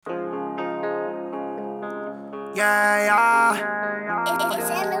Yeah, yeah. It's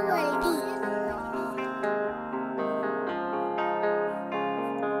in the way.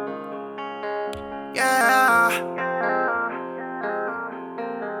 Yeah.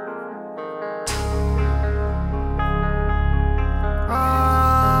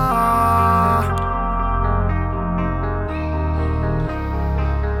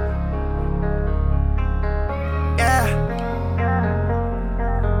 Yeah.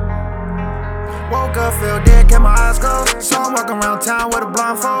 Woke up, feel dead, kept my eyes closed. So I'm walking around town with a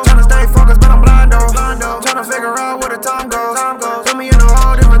blindfold. Tryna stay focused, but I'm blind though. Tryna figure out where the time goes. Put me in a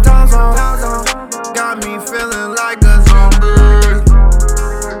whole different time zone. Got me feeling like a zombie,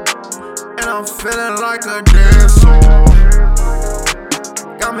 and I'm feeling like a dead soul.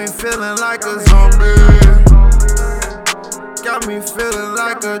 Got me feeling like a zombie. Got me feeling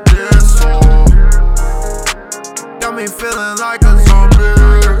like a dead soul. Got me feeling like a zombie,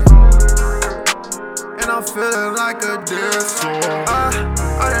 and I'm feeling like a dead soul.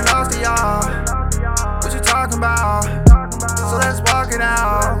 I done lost to y'all. What you talking about? So let's walk it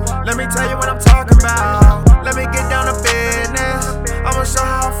out. Let me tell you what I'm talking about. Let me get down to business. I'ma show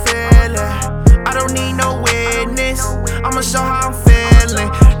how I'm feeling. I don't need no witness. I'ma show how I'm feeling.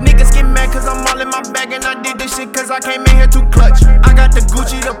 Niggas get mad cause I'm all in my bag, and I did this shit cause I came in here too clutch. I got the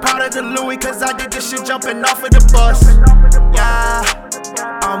Gucci, the Prada, the Louis, cause I did this shit jumping off of the bus. Yeah,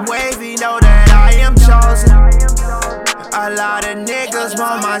 I'm wavy, know that I am chosen. A lot of niggas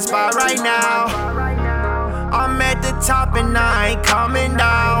want my spot right now. I'm at the top and I ain't coming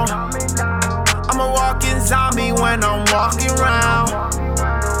down. I'm a walking zombie when I'm walking around,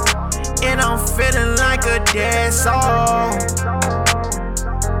 and I'm feeling like a dead soul.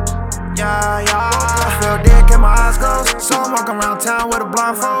 Yeah, yeah. I feel dead, kept my eyes closed. So I'm walking around town with a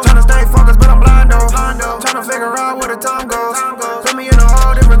blindfold. Tryna stay focused, but I'm blind though. Tryna figure out where the time goes. Put me in a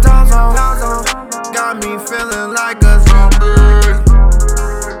whole different time zone. Got me feeling like a zombie,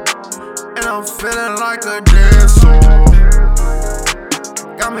 and I'm feeling like a dead soul.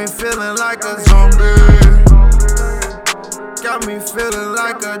 Got me feeling like a zombie. Got me feeling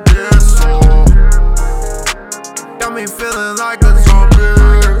like a dead soul. Got me feeling like a zombie,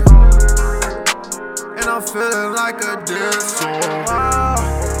 and I'm feeling like a dead soul.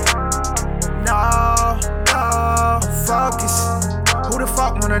 No, focus. Who the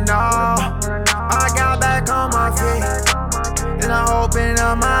fuck wanna know? I got back on my feet, then I opened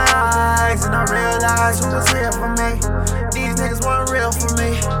up my eyes, and I realized who was here for me. These niggas weren't real for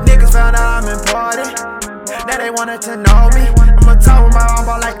me. Niggas found out I'm important, now they wanted to know me. I'ma talk with my arm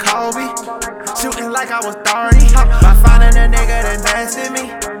ball like Kobe, shooting like I was 30. By finding a nigga that bested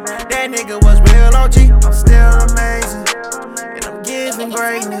me, that nigga was real OG. I'm still amazing, and I'm giving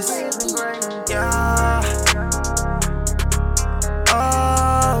greatness. Yeah.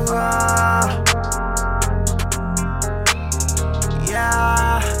 Oh,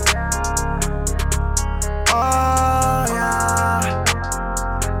 yeah. Oh, yeah.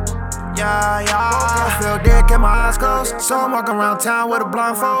 Yeah, yeah. I feel dead, kept my eyes closed. So I'm walking around town with a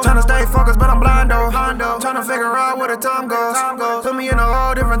blindfold. Tryna stay focused, but I'm blind though. Tryna figure out where the time goes. Put me in a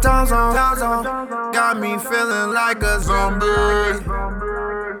whole different time zone. Got me feeling like a zombie,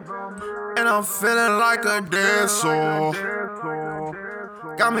 and I'm feeling like a dead soul.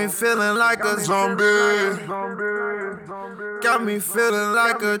 Got me feeling like a zombie. Got me feeling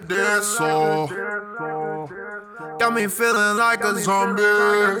like a dead soul. Got me feeling like a zombie,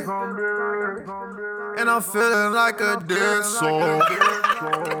 and I'm feeling like a dead soul.